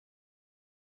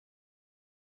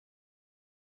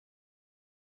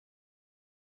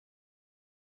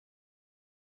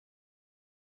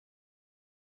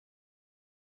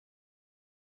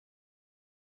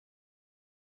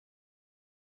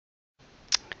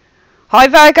Hi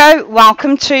Virgo,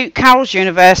 welcome to Carol's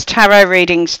Universe Tarot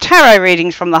Readings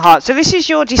from the heart. So this is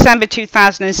your December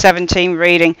 2017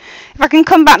 reading. If I can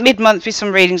come back mid-month with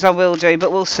some readings I will do,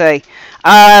 but we'll see.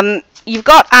 You've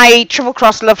got a Triple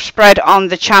Cross love spread on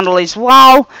the channel as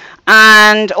well,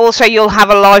 and also you'll have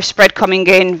a live spread coming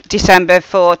in December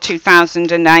for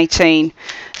 2018.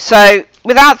 So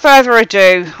without further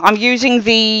ado, I'm using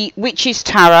the Witch's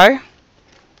Tarot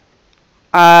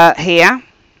here.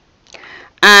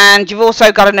 And you've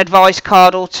also got an advice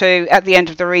card or two at the end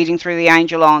of the reading through the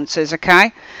angel answers,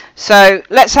 okay? So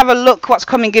let's have a look what's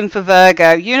coming in for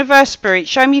Virgo. Universe Spirit,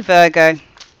 show me Virgo.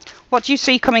 What do you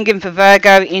see coming in for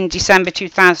Virgo in December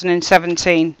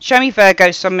 2017? Show me Virgo,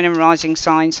 Sun, Moon and Rising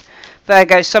signs.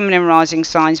 Virgo, Sun, Moon and Rising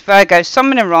signs. Virgo, Sun,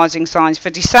 Moon and Rising signs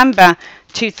for December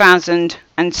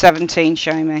 2017.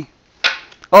 Show me.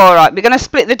 Alright, we're going to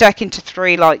split the deck into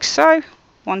three like so.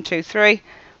 1, 2, 3.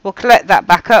 We'll collect that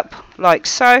back up like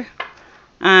so,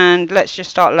 and let's just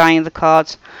start laying the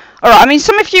cards. Alright, I mean,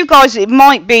 some of you guys, it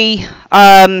might be, you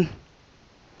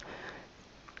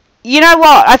know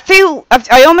what,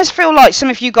 I almost feel like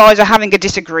some of you guys are having a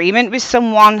disagreement with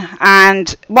someone,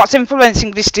 and what's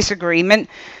influencing this disagreement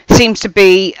seems to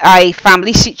be a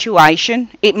family situation.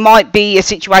 It might be a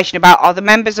situation about other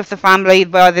members of the family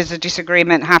where there's a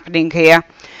disagreement happening here.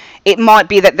 It might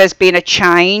be that there's been a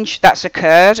change that's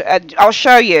occurred. I'll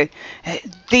show you.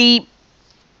 The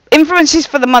influences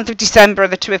for the month of December are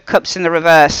the Two of Cups in the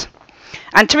reverse.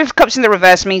 And Two of Cups in the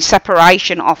reverse means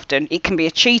separation often. It can be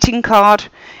a cheating card.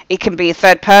 It can be a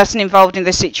third person involved in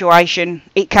the situation.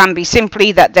 It can be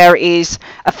simply that there is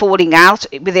a falling out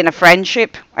within a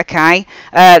friendship, okay?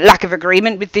 Lack of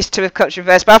agreement with this Two of Cups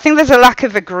reverse. But I think there's a lack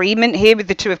of agreement here with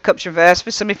the Two of Cups reverse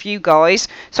for some of you guys.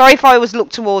 Sorry if I always look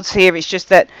towards here. It's just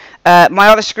that my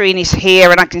other screen is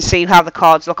here and I can see how the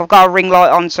cards look. I've got a ring light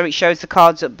on so it shows the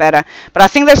cards up better. But I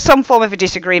think there's some form of a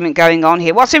disagreement going on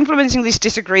here. What's influencing this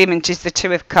disagreement is the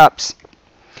Two of Cups.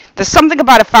 There's something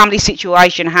about a family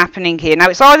situation happening here. Now,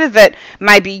 it's either that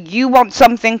maybe you want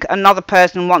something, another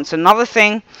person wants another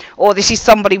thing, or this is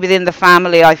somebody within the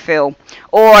family, I feel.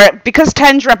 Or because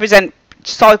tens represent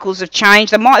cycles of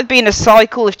change, there might have been a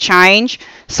cycle of change,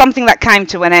 something that came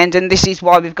to an end, and this is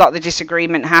why we've got the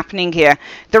disagreement happening here.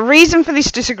 The reason for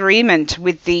this disagreement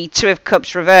with the Two of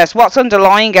Cups reverse, what's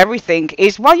underlying everything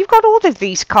is, well, you've got all of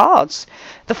these cards.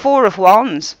 The Four of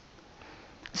Wands.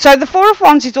 So the Four of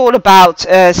Wands is all about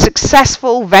a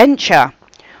successful venture.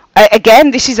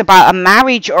 Again, this is about a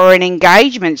marriage or an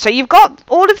engagement. So you've got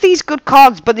all of these good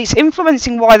cards, but it's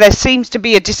influencing why there seems to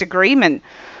be a disagreement.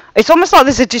 It's almost like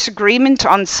there's a disagreement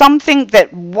on something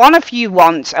that one of you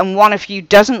wants and one of you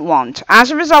doesn't want.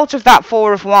 As a result of that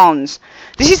Four of Wands,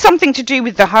 this is something to do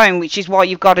with the home, which is why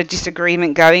you've got a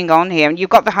disagreement going on here. And you've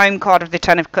got the home card of the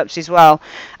Ten of Cups as well.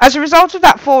 As a result of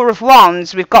that Four of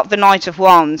Wands, we've got the Knight of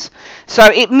Wands. So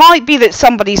it might be that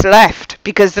somebody's left,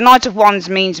 because the Knight of Wands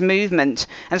means movement.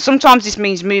 And sometimes this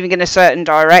means moving in a certain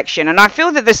direction. And I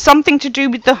feel that there's something to do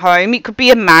with the home. It could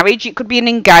be a marriage, it could be an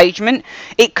engagement,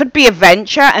 it could be a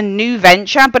venture, a new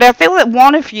venture. But I feel that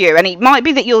one of you, and it might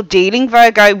be that you're dealing,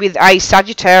 Virgo, with a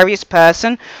Sagittarius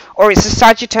person, or it's a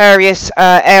Sagittarius,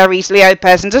 Aries, Leo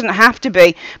person. It doesn't have to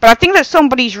be. But I think that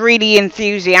somebody's really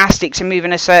enthusiastic to move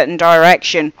in a certain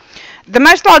direction. The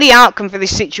most likely outcome for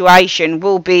this situation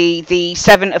will be the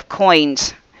Seven of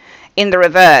Coins in the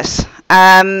reverse.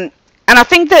 And I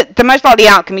think that the most likely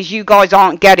outcome is you guys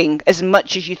aren't getting as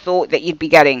much as you thought that you'd be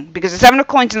getting. Because the Seven of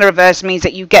Coins in the reverse means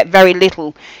that you get very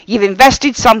little. You've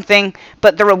invested something,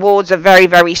 but the rewards are very,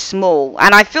 very small.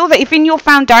 And I feel that if in your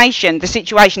foundation the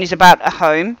situation is about a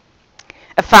home,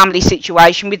 a family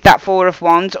situation with that Four of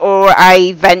Wands, or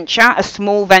a venture, a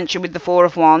small venture with the Four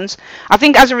of Wands, I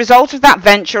think as a result of that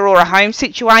venture or a home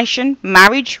situation,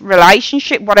 marriage,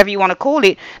 relationship, whatever you want to call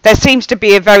it, there seems to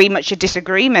be very much a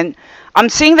disagreement. I'm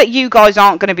seeing that you guys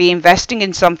aren't going to be investing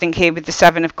in something here with the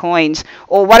Seven of Coins,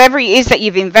 or whatever it is that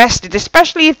you've invested,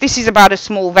 especially if this is about a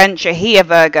small venture here,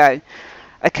 Virgo.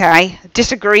 Okay,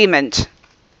 disagreement.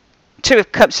 Two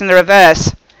of Cups in the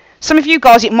reverse. Some of you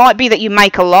guys, it might be that you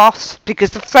make a loss, because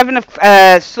the Seven of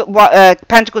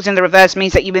Pentacles in the reverse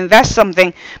means that you invest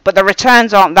something, but the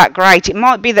returns aren't that great. It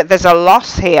might be that there's a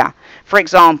loss here, for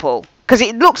example, because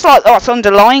it looks like what's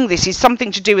underlying this is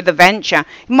something to do with the venture.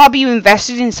 It might be you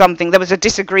invested in something, there was a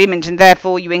disagreement, and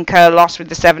therefore you incur loss with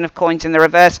the Seven of Coins in the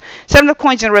reverse. Seven of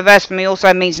Coins in the reverse for me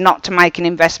also means not to make an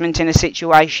investment in a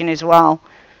situation as well.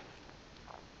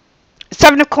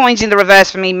 Seven of Coins in the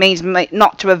reverse for me means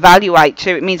not to evaluate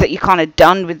too. It means that you're kind of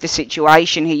done with the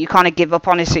situation here. You kind of give up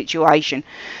on a situation.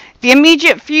 The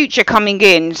immediate future coming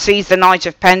in sees the Knight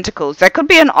of Pentacles. There could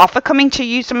be an offer coming to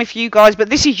you, some of you guys, but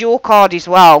this is your card as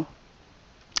well.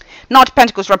 Knight of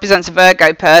Pentacles represents a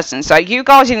Virgo person. So you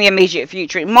guys in the immediate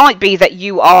future, it might be that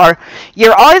you're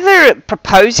either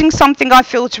proposing something, I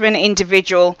feel, to an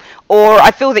individual, or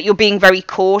I feel that you're being very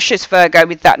cautious, Virgo,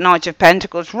 with that Knight of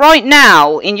Pentacles. Right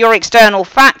now, in your external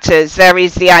factors, there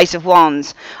is the Ace of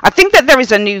Wands. I think that there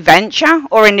is a new venture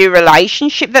or a new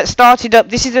relationship that started up.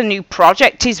 This is a new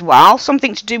project as well,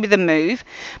 something to do with a move.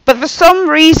 But for some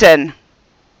reason,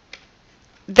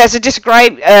 there's a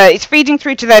disagreement. It's feeding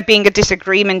through to there being a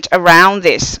disagreement around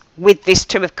this with this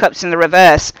Two of Cups in the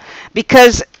reverse,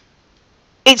 because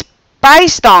it's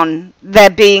based on there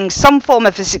being some form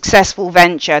of a successful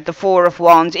venture, the Four of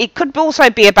Wands. It could also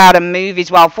be about a move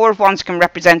as well. Four of Wands can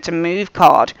represent a move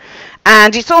card.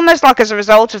 And it's almost like as a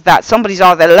result of that, somebody's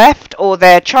either left or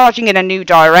they're charging in a new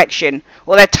direction,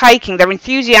 or they're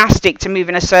enthusiastic to move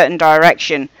in a certain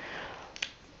direction.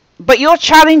 But your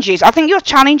challenges, I think your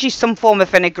challenge is some form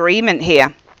of an agreement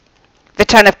here. The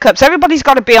Ten of Cups. Everybody's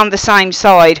got to be on the same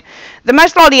side. The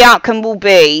most likely outcome will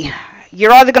be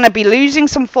you're either going to be losing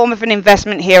some form of an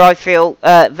investment here, I feel,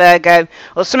 Virgo,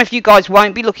 or some of you guys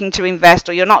won't be looking to invest,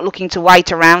 or you're not looking to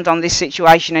wait around on this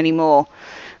situation anymore.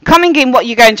 Coming in, what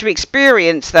you're going to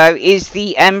experience, though, is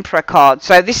the Emperor card.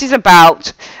 So this is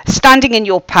about standing in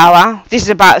your power. This is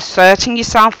about asserting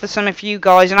yourself for some of you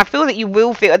guys. And I feel that you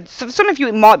will feel, for some of you,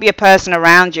 it might be a person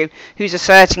around you who's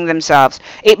asserting themselves.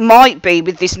 It might be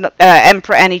with this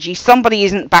Emperor energy, somebody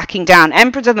isn't backing down.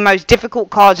 Emperors are the most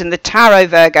difficult cards in the tarot,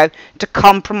 Virgo, to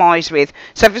compromise with.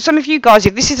 So for some of you guys,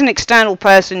 if this is an external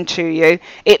person to you,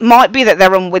 it might be that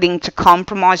they're unwilling to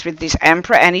compromise with this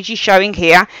Emperor energy showing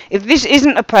here. If this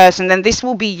isn't a person, then this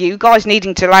will be you guys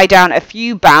needing to lay down a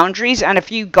few boundaries and a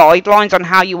few guidelines on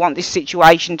how you want this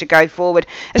situation to go forward,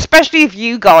 especially if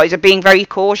you guys are being very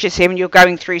cautious here and you're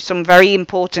going through some very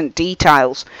important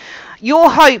details.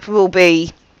 Your hope will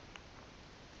be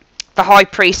the High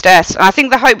Priestess. And I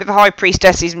think the hope with the High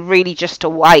Priestess is really just to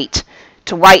wait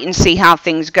and see how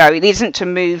things go. It isn't to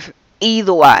move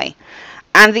either way.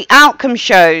 And the outcome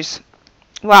shows,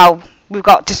 well, we've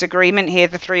got disagreement here,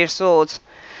 the Three of Swords.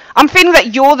 I'm feeling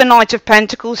that you're the Knight of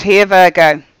Pentacles here,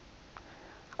 Virgo.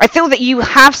 I feel that you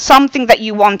have something that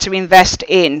you want to invest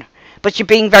in, but you're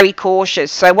being very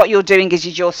cautious. So what you're doing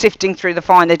is you're sifting through the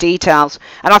finer details.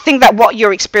 And I think that what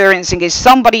you're experiencing is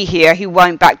somebody here who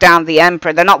won't back down, the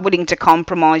Emperor. They're not willing to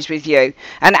compromise with you.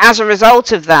 And as a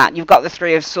result of that, you've got the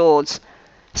Three of Swords.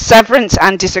 Severance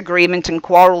and disagreement and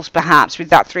quarrels, perhaps, with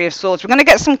that Three of Swords. We're going to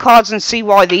get some cards and see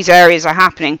why these areas are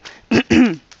happening.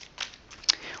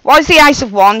 Why is the Ace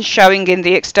of Wands showing in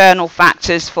the external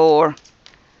factors for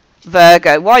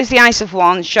Virgo? Why is the Ace of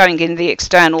Wands showing in the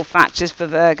external factors for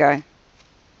Virgo?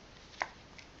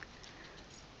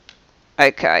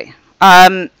 Okay.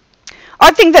 I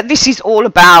think that this is all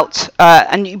about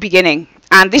a new beginning.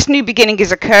 And this new beginning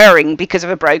is occurring because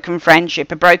of a broken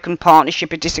friendship, a broken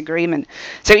partnership, a disagreement.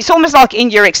 So it's almost like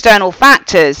in your external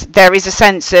factors, there is a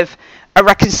sense of a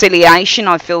reconciliation,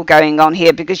 I feel, going on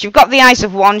here, because you've got the Ace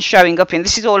of Wands showing up, and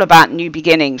this is all about new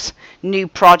beginnings, new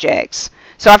projects.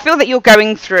 So I feel that you're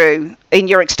going through, in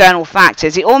your external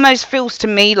factors, it almost feels to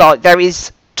me like there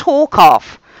is talk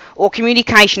of or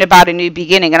communication about a new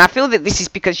beginning. And I feel that this is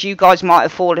because you guys might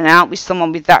have fallen out with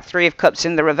someone with that Three of Cups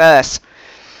in the reverse.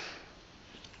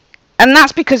 And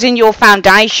that's because in your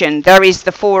foundation, there is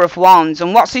the Four of Wands.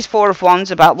 And what's this Four of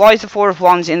Wands about? Why is the Four of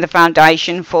Wands in the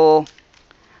foundation for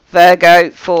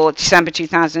Virgo for December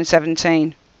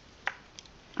 2017?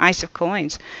 Ace of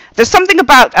Coins. There's something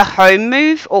about a home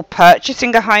move or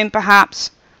purchasing a home,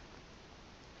 perhaps.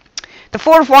 The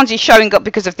Four of Wands is showing up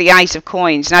because of the Ace of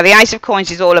Coins. Now, the Ace of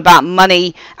Coins is all about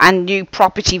money and new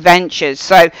property ventures.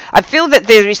 So I feel that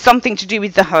there is something to do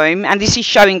with the home, and this is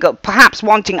showing up, perhaps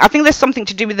wanting, I think there's something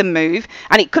to do with the move,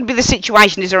 and it could be the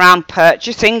situation is around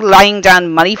purchasing, laying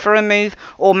down money for a move,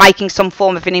 or making some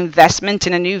form of an investment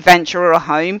in a new venture or a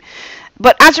home.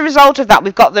 But as a result of that,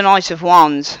 we've got the Knight of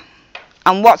Wands.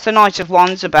 And what's the Knight of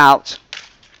Wands about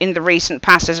in the recent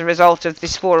past as a result of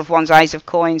this Four of Wands, Ace of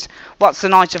Coins? What's the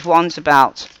Knight of Wands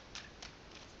about?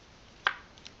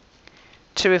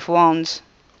 Two of Wands.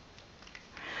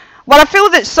 Well, I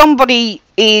feel that somebody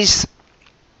is,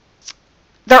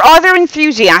 they're either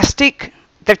enthusiastic,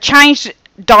 they've changed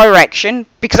direction,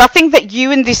 because I think that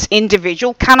you and this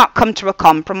individual cannot come to a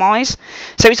compromise.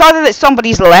 So it's either that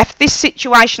somebody's left this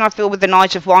situation, I feel, with the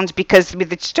Knight of Wands, because with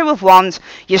the Two of Wands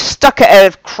you're stuck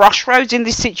at a crossroads in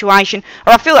this situation,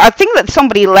 or I think that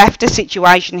somebody left a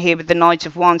situation here with the Knight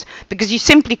of Wands because you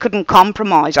simply couldn't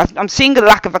compromise. I'm seeing a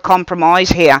lack of a compromise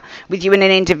here with you and an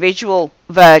individual,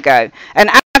 Virgo, and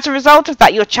as a result of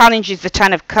that your challenge is the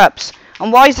Ten of Cups.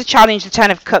 And why is the challenge the Ten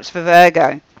of Cups for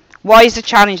Virgo? Why is the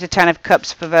challenge the Ten of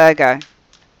Cups for Virgo?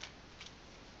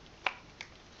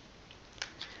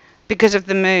 because of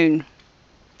the moon.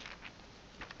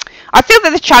 I feel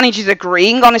that the challenge is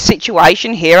agreeing on a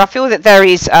situation here. I feel that there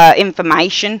is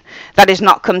information that has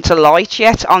not come to light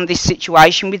yet on this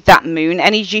situation with that moon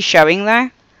energy showing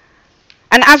there.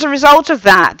 And as a result of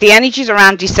that, the energies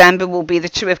around December will be the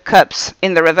Two of Cups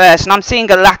in the reverse. And I'm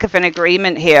seeing a lack of an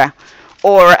agreement here,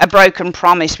 or a broken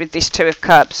promise with this Two of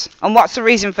Cups. And what's the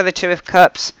reason for the Two of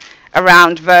Cups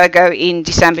around Virgo in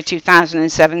December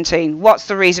 2017? What's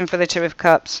the reason for the Two of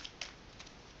Cups?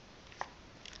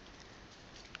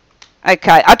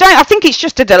 Okay, I think it's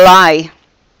just a delay.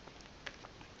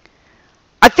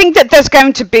 I think that there's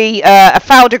going to be a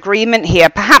failed agreement here,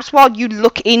 perhaps while you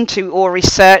look into or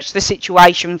research the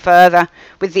situation further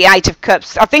with the Eight of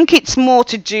Cups. I think it's more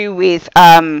to do with,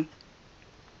 I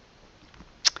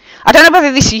don't know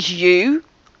whether this is you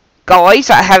guys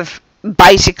that have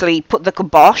basically put the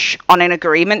kibosh on an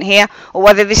agreement here, or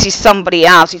whether this is somebody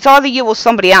else. It's either you or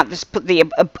somebody else that's put the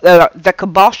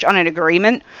kibosh on an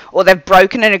agreement, or they've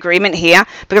broken an agreement here,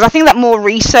 because I think that more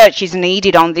research is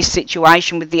needed on this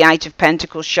situation with the Eight of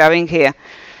Pentacles showing here.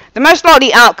 The most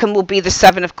likely outcome will be the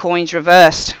Seven of Coins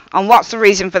reversed. And what's the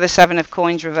reason for the Seven of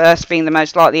Coins reversed being the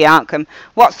most likely outcome?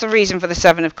 What's the reason for the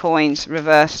Seven of Coins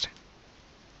reversed?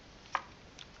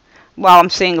 Well, I'm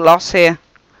seeing loss here.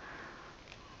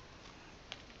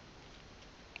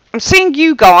 I'm seeing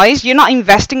you guys, you're not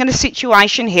investing in a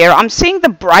situation here. I'm seeing the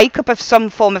breakup of some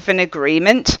form of an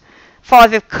agreement.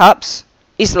 Five of Cups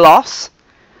is loss.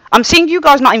 I'm seeing you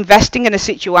guys not investing in a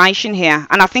situation here.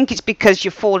 And I think it's because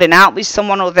you're falling out with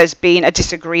someone, or there's been a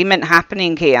disagreement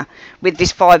happening here with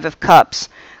this Five of Cups.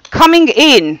 Coming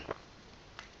in,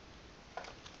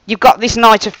 you've got this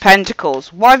Knight of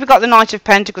Pentacles. Why have we got the Knight of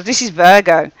Pentacles? This is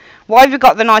Virgo. Why have we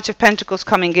got the Knight of Pentacles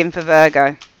coming in for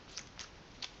Virgo?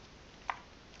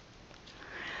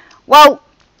 Well,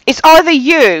 it's either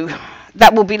you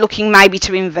that will be looking maybe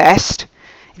to invest.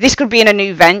 This could be in a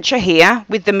new venture here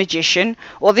with the Magician,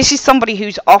 or this is somebody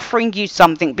who's offering you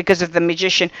something because of the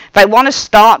Magician. They want to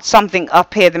start something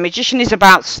up here. The Magician is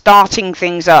about starting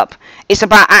things up. It's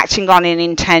about acting on an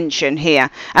intention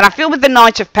here. And I feel with the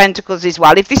Knight of Pentacles as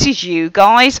well, if this is you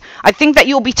guys, I think that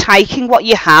you'll be taking what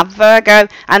you have, Virgo,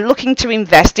 and looking to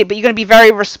invest it, but you're going to be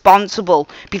very responsible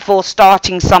before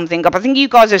starting something up. I think you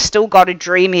guys have still got a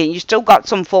dream here. You've still got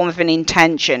some form of an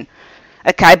intention.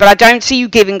 Okay, but I don't see you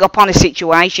giving up on a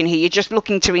situation here. You're just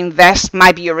looking to invest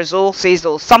maybe your resources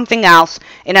or something else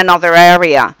in another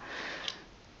area.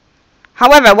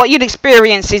 However, what you'd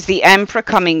experience is the Emperor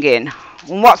coming in.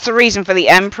 And what's the reason for the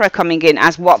Emperor coming in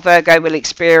as what Virgo will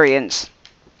experience?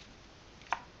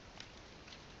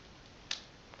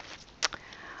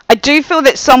 I do feel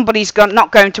that somebody's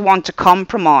not going to want to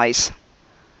compromise.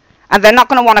 And they're not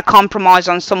going to want to compromise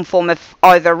on some form of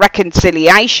either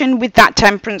reconciliation with that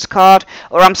Temperance card,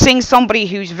 or I'm seeing somebody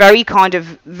who's very they're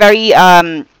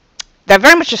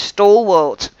very much a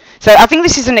stalwart. So I think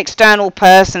this is an external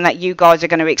person that you guys are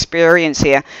going to experience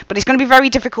here, but it's going to be very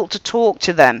difficult to talk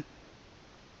to them.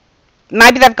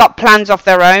 Maybe they've got plans of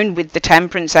their own with the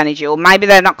Temperance energy, or maybe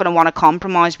they're not going to want to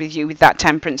compromise with you with that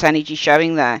Temperance energy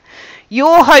showing there.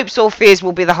 Your hopes or fears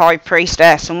will be the High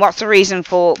Priestess. And what's the reason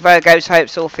for Virgo's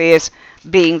hopes or fears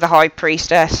being the High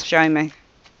Priestess? Show me.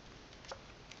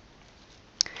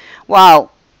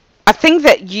 Well, I think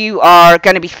that you are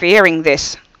going to be fearing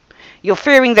this. You're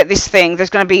fearing that this thing, there's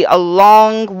going to be a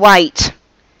long wait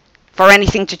for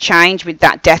anything to change with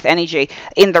that Death energy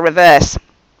in the reverse.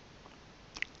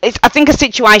 I think a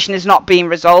situation is not being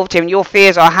resolved here, and your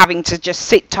fears are having to just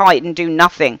sit tight and do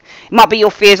nothing. It might be your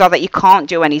fears are that you can't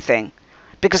do anything,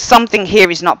 because something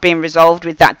here is not being resolved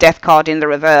with that Death card in the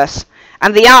reverse.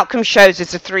 And the outcome shows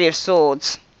us the Three of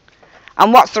Swords.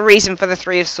 And what's the reason for the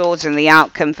Three of Swords in the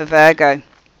outcome for Virgo?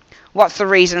 What's the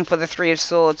reason for the Three of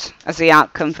Swords as the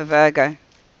outcome for Virgo?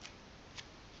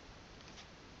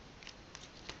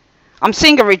 I'm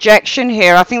seeing a rejection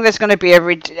here. I think there's going to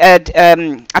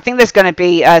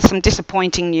be some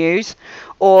disappointing news,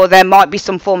 or there might be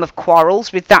some form of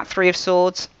quarrels with that Three of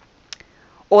Swords,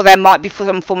 or there might be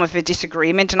some form of a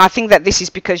disagreement. And I think that this is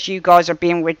because you guys are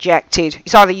being rejected.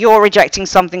 It's either you're rejecting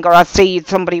something, or I see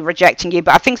somebody rejecting you.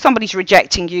 But I think somebody's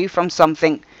rejecting you from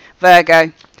something,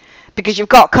 Virgo, because you've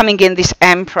got coming in this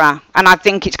Emperor, and I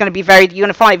think it's going to be you're going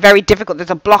to find it very difficult.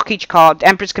 There's a blockage card.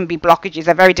 Emperors can be blockages.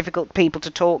 They're very difficult people to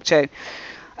talk to.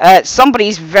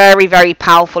 Somebody's very, very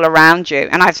powerful around you,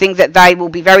 and I think that they will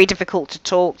be very difficult to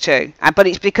talk to. But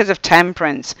it's because of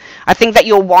Temperance. I think that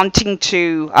you're wanting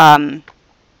to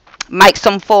make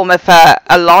some form of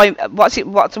alliance. What's the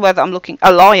word that I'm looking?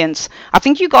 Alliance. I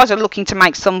think you guys are looking to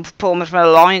make some form of an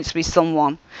alliance with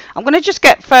someone. I'm going to just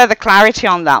get further clarity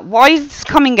on that. Why is this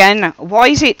coming in? Why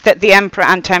is it that the Emperor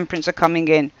and Temperance are coming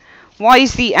in? Why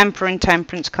is the Emperor and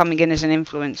Temperance coming in as an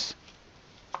influence?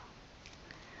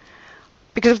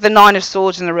 Because of the Nine of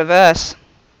Swords in the reverse.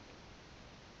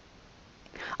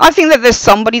 I think that there's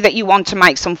somebody that you want to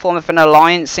make some form of an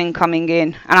alliance in coming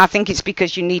in. And I think it's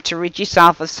because you need to rid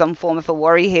yourself of some form of a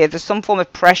worry here. There's some form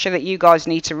of pressure that you guys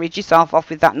need to rid yourself of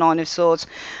with that Nine of Swords.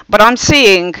 But I'm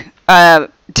seeing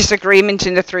disagreement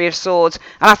in the Three of Swords.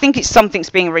 And I think it's something's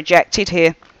being rejected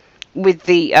here with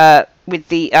the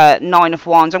Nine of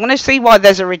Wands. I'm going to see why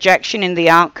there's a rejection in the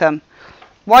outcome.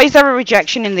 Why is there a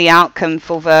rejection in the outcome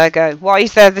for Virgo? Why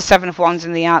is there the Seven of Wands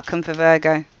in the outcome for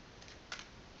Virgo?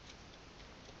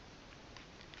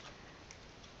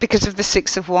 Because of the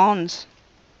Six of Wands.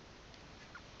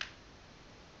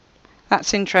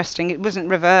 That's interesting. It wasn't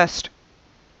reversed.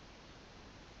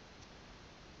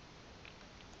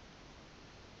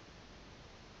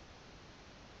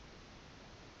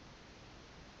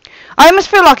 I almost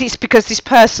feel like it's because this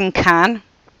person can.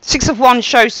 Six of Wands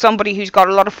shows somebody who's got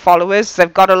a lot of followers.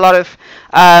 They've got a lot of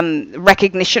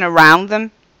recognition around them.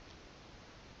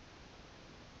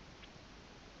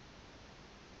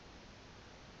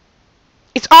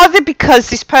 It's either because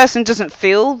this person doesn't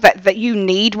feel that you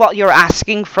need what you're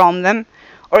asking from them,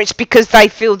 or it's because they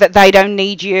feel that they don't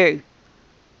need you.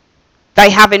 They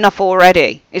have enough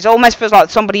already. It almost feels like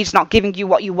somebody's not giving you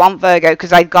what you want, Virgo,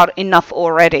 because they've got enough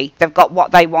already. They've got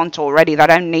what they want already. They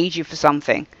don't need you for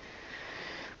something.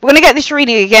 We're going to get this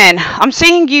reading again. I'm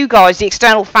seeing you guys, the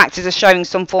external factors are showing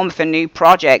some form of a new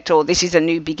project, or this is a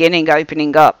new beginning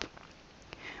opening up.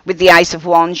 With the Ace of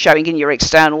Wands showing in your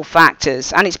external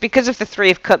factors. And it's because of the Three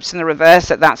of Cups in the reverse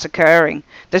that that's occurring.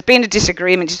 There's been a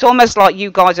disagreement. It's almost like you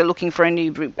guys are looking for a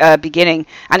new beginning.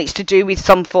 And it's to do with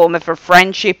some form of a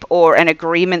friendship or an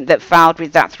agreement that failed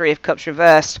with that Three of Cups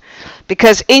reversed.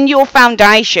 Because in your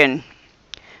foundation,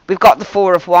 we've got the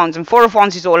Four of Wands. And Four of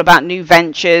Wands is all about new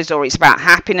ventures, or it's about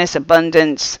happiness,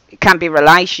 abundance. It can be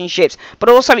relationships. But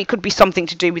also it could be something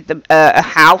to do with a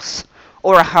house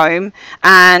or a home.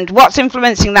 And what's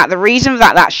influencing that, the reason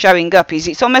that that's showing up is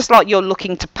it's almost like you're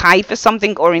looking to pay for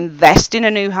something or invest in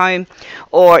a new home.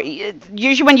 Or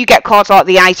usually when you get cards like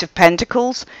the Eight of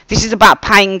Pentacles, this is about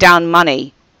paying down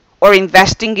money or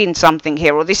investing in something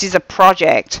here, or this is a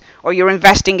project, or you're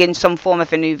investing in some form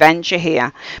of a new venture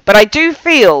here. But I do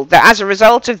feel that as a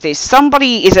result of this,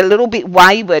 somebody is a little bit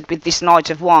wayward with this Knight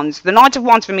of Wands. The Knight of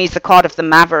Wands for me is the card of the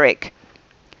maverick.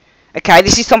 Okay,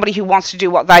 this is somebody who wants to do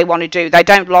what they want to do. They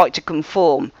don't like to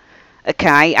conform.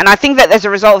 Okay, and I think that as a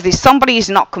result of this, somebody is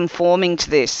not conforming to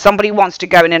this. Somebody wants to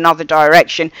go in another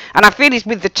direction. And I feel it's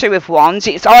with the Two of Wands.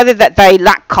 It's either that they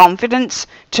lack confidence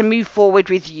to move forward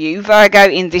with you, Virgo,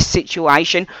 in this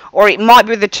situation. Or it might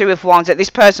be with the Two of Wands that this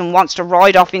person wants to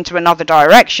ride off into another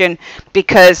direction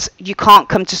because you can't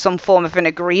come to some form of an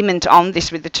agreement on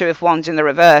this with the Two of Wands in the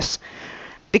reverse.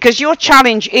 Because your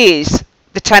challenge is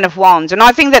the Ten of Wands, and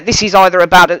I think that this is either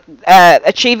about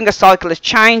achieving a cycle of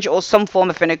change or some form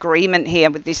of an agreement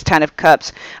here with this Ten of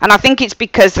Cups. And I think it's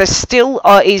because there still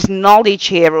is knowledge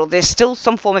here, or there's still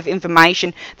some form of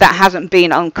information that hasn't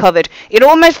been uncovered. It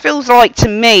almost feels like to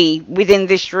me within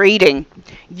this reading,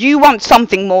 you want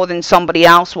something more than somebody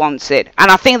else wants it,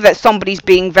 and I think that somebody's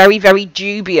being very, very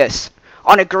dubious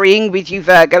on agreeing with you,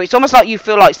 Virgo. It's almost like you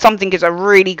feel like something is a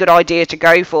really good idea to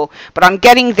go for, but I'm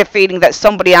getting the feeling that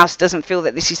somebody else doesn't feel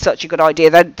that this is such a good idea.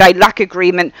 They lack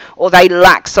agreement, or they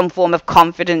lack some form of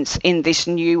confidence in this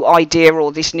new idea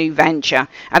or this new venture,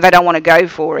 and they don't want to go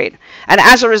for it. And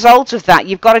as a result of that,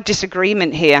 you've got a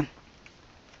disagreement here,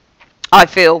 I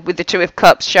feel, with the Two of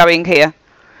Cups showing here.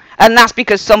 And that's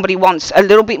because somebody wants a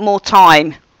little bit more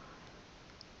time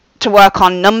to work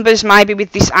on numbers, maybe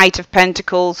with this Eight of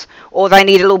Pentacles, or they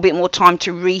need a little bit more time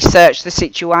to research the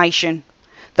situation.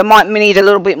 They might need a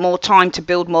little bit more time to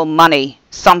build more money,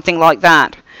 something like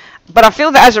that. But I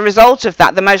feel that as a result of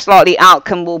that, the most likely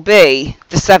outcome will be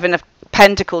the Seven of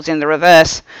Pentacles in the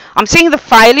reverse. I'm seeing the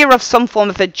failure of some form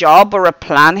of a job or a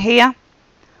plan here,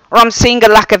 or I'm seeing a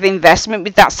lack of investment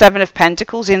with that Seven of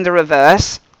Pentacles in the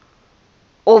reverse,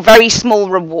 or very small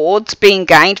rewards being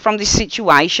gained from this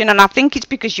situation. And I think it's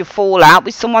because you fall out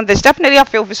with someone. There's definitely, I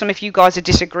feel for some of you guys, a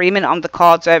disagreement on the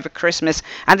cards over Christmas,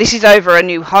 and this is over a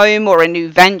new home or a new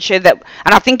venture, and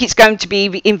I think it's going to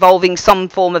be involving some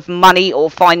form of money or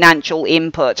financial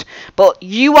input. But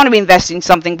you want to invest in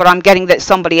something, but I'm getting that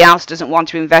somebody else doesn't want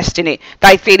to invest in it.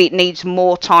 They feel it needs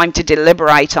more time to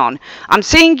deliberate on. I'm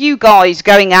seeing you guys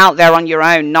going out there on your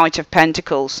own, Knight of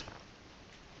Pentacles.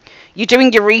 You're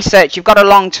doing your research. You've got a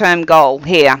long-term goal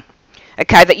here,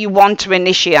 okay, that you want to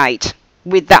initiate.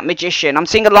 with that Magician. I'm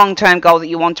seeing a long-term goal that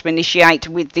you want to initiate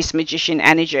with this Magician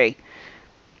energy.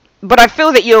 But I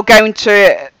feel that you're going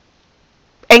to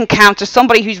encounter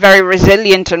somebody who's very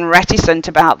resilient and reticent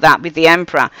about that with the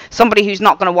Emperor. Somebody who's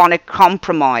not going to want to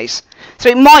compromise. So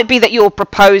it might be that you're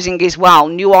proposing as well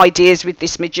new ideas with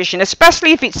this Magician,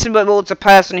 especially if it's towards a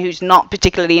person who's not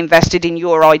particularly invested in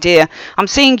your idea. I'm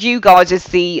seeing you guys as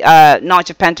the Knight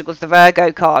of Pentacles, the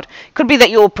Virgo card. It could be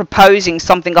that you're proposing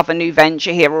something of a new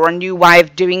venture here, or a new way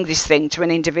of doing this thing to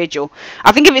an individual.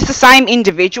 I think if it's the same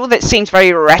individual that seems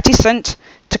very reticent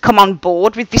to come on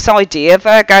board with this idea,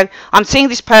 Virgo, I'm seeing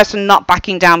this person not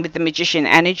backing down with the Magician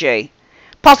energy.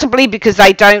 Possibly because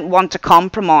they don't want to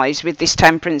compromise with this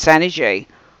Temperance energy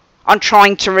on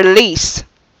trying to release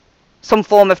some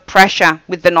form of pressure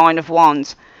with the Nine of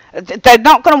Wands. They're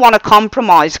not going to want to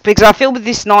compromise, because I feel with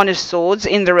this Nine of Swords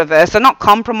in the reverse, they're not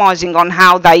compromising on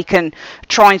how they can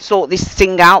try and sort this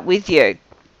thing out with you.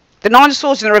 The Nine of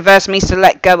Swords in the reverse means to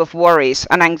let go of worries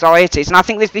and anxieties. And I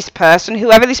think there's this person,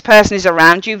 whoever this person is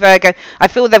around you, Virgo, I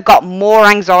feel they've got more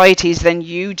anxieties than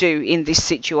you do in this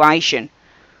situation.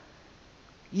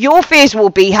 Your fears will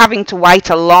be having to wait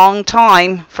a long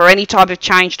time for any type of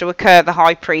change to occur, the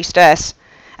High Priestess.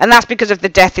 And that's because of the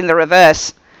Death in the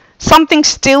reverse. Something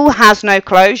still has no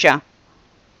closure.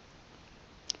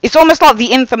 It's almost like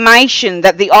the information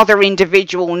that the other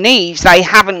individual needs, they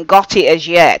haven't got it as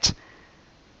yet.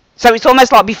 So it's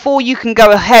almost like before you can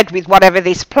go ahead with whatever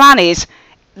this plan is,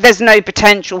 there's no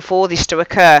potential for this to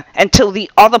occur until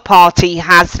the other party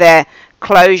has their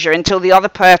closure, until the other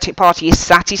party is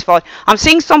satisfied. I'm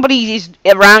seeing somebody who's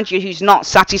around you who's not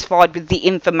satisfied with the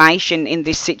information in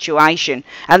this situation,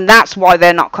 and that's why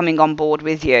they're not coming on board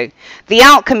with you. The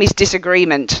outcome is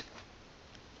disagreement.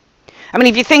 I mean,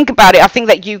 if you think about it, I think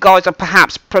that you guys are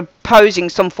perhaps proposing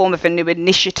some form of a new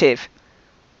initiative,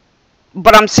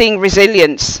 but I'm seeing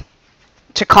resilience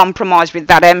to compromise with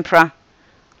that Emperor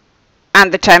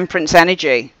and the Temperance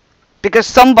energy, because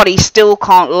somebody still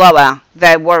can't lower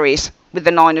their worries with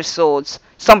the Nine of Swords.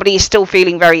 Somebody is still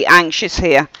feeling very anxious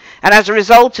here, and as a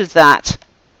result of that,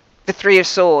 the Three of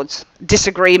Swords,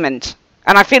 disagreement.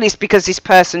 And I feel it's because this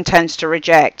person tends to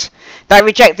reject. They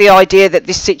reject the idea that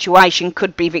this situation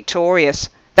could be victorious,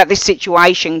 that this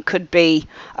situation could be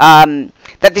that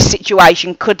this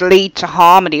situation could lead to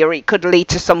harmony, or it could lead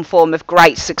to some form of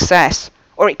great success,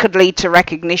 or it could lead to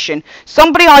recognition.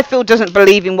 Somebody, I feel, doesn't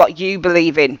believe in what you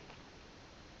believe in,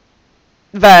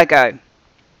 Virgo,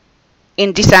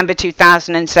 in December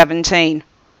 2017.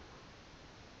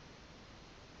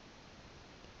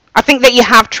 I think that you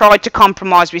have tried to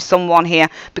compromise with someone here,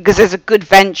 because there's a good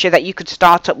venture that you could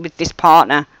start up with this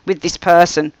partner, with this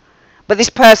person. But this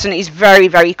person is very,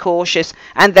 very cautious,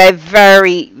 and they're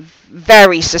very,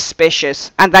 very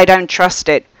suspicious, and they don't trust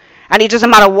it. And it doesn't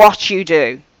matter what you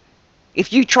do.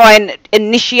 If you try and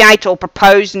initiate or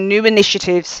propose new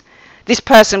initiatives, this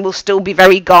person will still be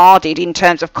very guarded in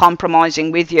terms of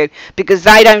compromising with you, because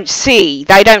they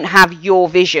don't have your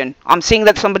vision. I'm seeing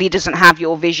that somebody doesn't have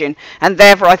your vision, and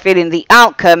therefore I feel in the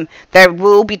outcome there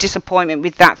will be disappointment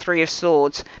with that Three of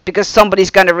Swords, because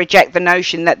somebody's going to reject the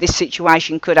notion that this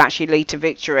situation could actually lead to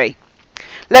victory.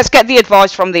 Let's get the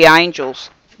advice from the angels.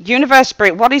 Universe,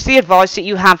 Spirit, what is the advice that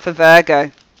you have for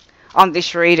Virgo on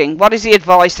this reading? What is the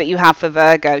advice that you have for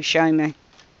Virgo? Show me.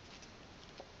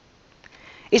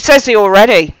 It says here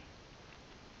already.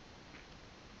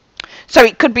 So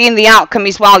it could be in the outcome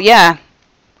as well, yeah.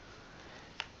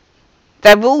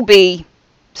 There will be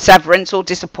severance or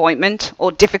disappointment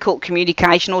or difficult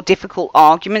communication or difficult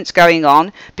arguments going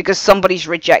on, because somebody's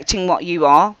rejecting what you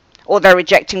are, or they're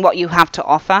rejecting what you have to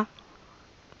offer.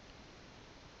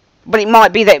 But it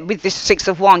might be that with this Six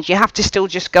of Wands, you have to still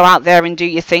just go out there and do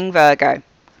your thing, Virgo.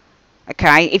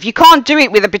 Okay? If you can't do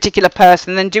it with a particular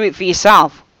person, then do it for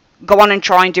yourself. Go on and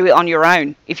try and do it on your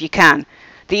own, if you can.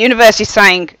 The universe is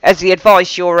saying, as the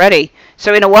advice, you're ready.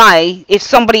 So in a way, if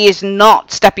somebody is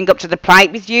not stepping up to the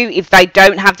plate with you, if they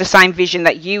don't have the same vision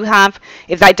that you have,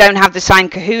 if they don't have the same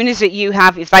kahunas that you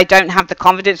have, if they don't have the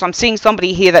confidence, I'm seeing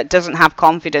somebody here that doesn't have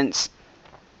confidence.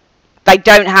 They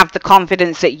don't have the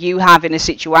confidence that you have in a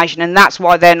situation, and that's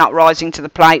why they're not rising to the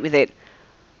plate with it.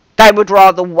 They would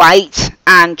rather wait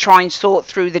and try and sort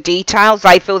through the details.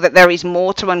 They feel that there is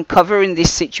more to uncover in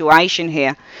this situation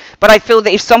here. But I feel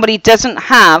that if somebody doesn't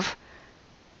have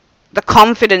the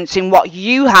confidence in what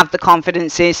you have the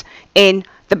confidence is in,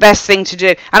 the best thing to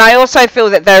do. And I also feel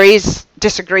that there is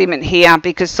disagreement here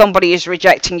because somebody is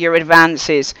rejecting your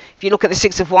advances. If you look at the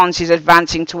Six of Wands, he's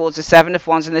advancing towards the Seven of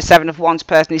Wands, and the Seven of Wands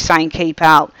person is saying keep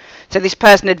out. So this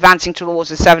person advancing towards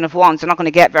the Seven of Wands, they're not going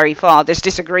to get very far. There's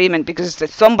disagreement because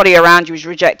somebody around you is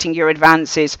rejecting your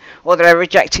advances, or they're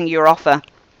rejecting your offer,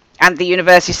 and the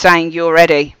universe is saying you're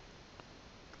ready.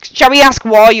 Shall we ask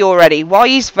why you're ready? Why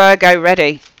is Virgo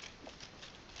ready?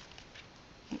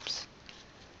 Oops.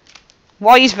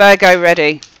 Why is Virgo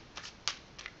ready?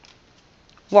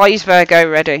 Why is Virgo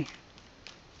ready?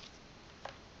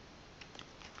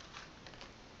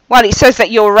 Well, it says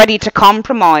that you're ready to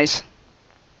compromise.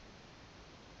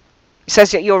 It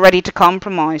says that you're ready to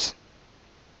compromise.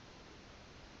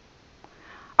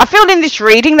 I feel in this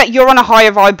reading that you're on a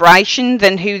higher vibration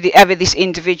than whoever this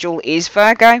individual is,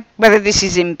 Virgo. Whether this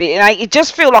is in... It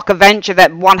just feels like a venture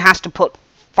that one has to put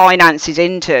finances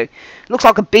into. It looks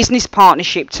like a business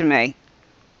partnership to me.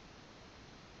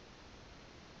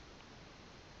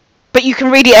 But you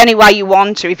can read it any way you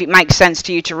want to if it makes sense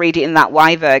to you to read it in that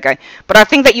way, Virgo. But I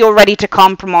think that you're ready to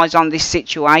compromise on this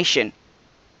situation.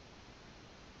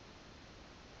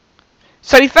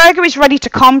 So if Virgo is ready to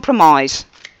compromise,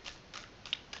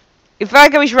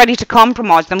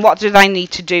 then what do they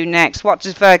need to do next? What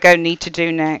does Virgo need to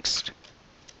do next?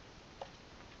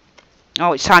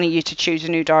 Oh, it's telling you to choose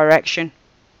a new direction.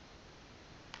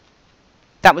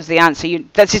 That was the answer.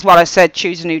 This is what I said,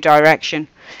 choose a new direction.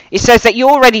 It says that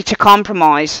you're ready to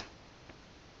compromise,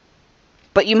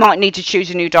 but you might need to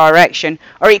choose a new direction.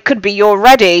 Or it could be you're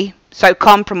ready, so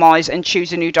compromise and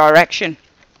choose a new direction.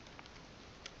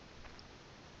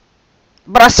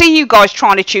 But I see you guys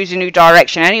trying to choose a new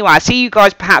direction anyway. I see you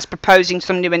guys perhaps proposing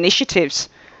some new initiatives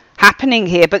happening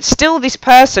here. But still this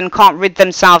person can't rid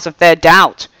themselves of their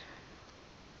doubt.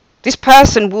 This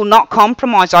person will not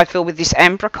compromise, I feel, with this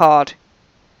Emperor card.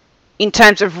 In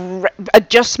terms of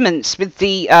adjustments with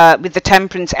the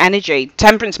Temperance energy.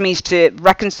 Temperance means to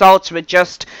reconcile, to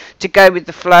adjust, to go with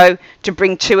the flow, to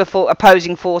bring two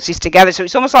opposing forces together. So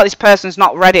it's almost like this person's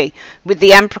not ready with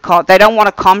the Emperor card. They don't want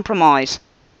to compromise.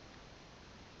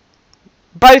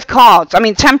 Both cards, I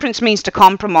mean, Temperance means to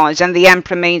compromise, and the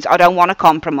Emperor means I don't want to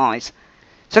compromise.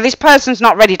 So this person's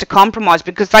not ready to compromise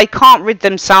because they can't rid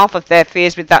themselves of their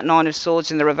fears with that Nine of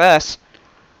Swords in the reverse.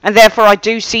 And therefore I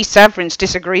do see severance,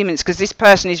 disagreements, because this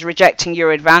person is rejecting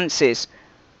your advances.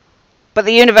 But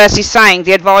the universe is saying,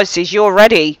 the advice is you're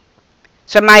ready.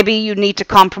 So maybe you need to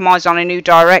compromise on a new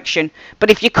direction. But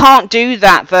if you can't do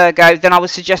that, Virgo, then I would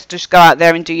suggest just go out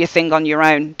there and do your thing on your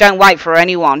own. Don't wait for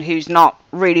anyone who's not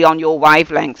really on your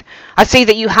wavelength. I see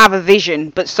that you have a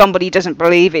vision, but somebody doesn't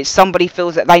believe it. Somebody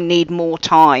feels that they need more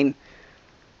time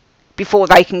before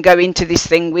they can go into this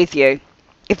thing with you.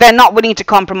 If they're not willing to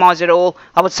compromise at all,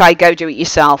 I would say go do it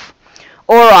yourself.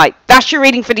 Alright, that's your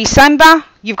reading for December.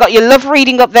 You've got your love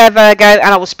reading up there, Virgo,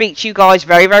 and I will speak to you guys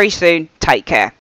very, very soon. Take care.